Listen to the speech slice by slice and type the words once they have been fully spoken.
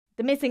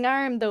The missing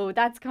arm, though,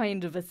 that's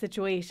kind of a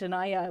situation.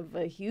 I have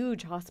a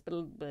huge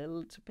hospital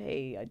bill to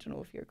pay. I don't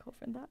know if you're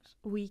covering that.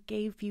 We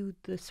gave you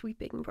the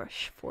sweeping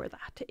brush for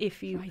that.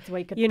 If you, Right, so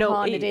I could you know,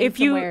 pawn it in if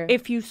you somewhere.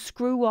 if you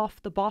screw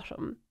off the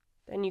bottom,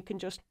 then you can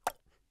just.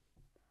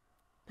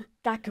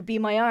 That could be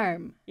my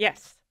arm.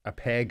 Yes. A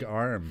peg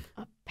arm.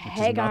 A Which is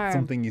peg not arm.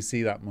 something you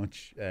see that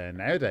much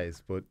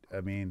nowadays, but I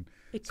mean,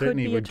 It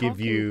certainly could be would a give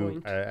talking you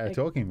point. a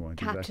talking point.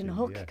 Captain exactly,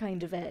 Hook yeah.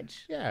 kind of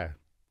edge. Yeah,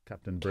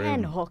 Captain Broom.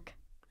 Ken Hook.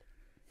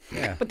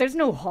 Yeah. But there's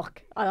no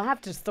hook. I'll have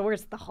to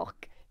source the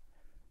hook.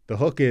 The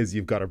hook is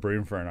you've got a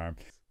broom for an arm.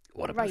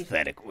 What a Right.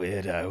 pathetic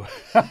weirdo.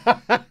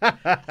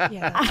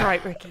 Yeah, that's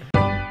right, Ricky.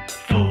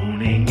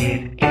 Phoning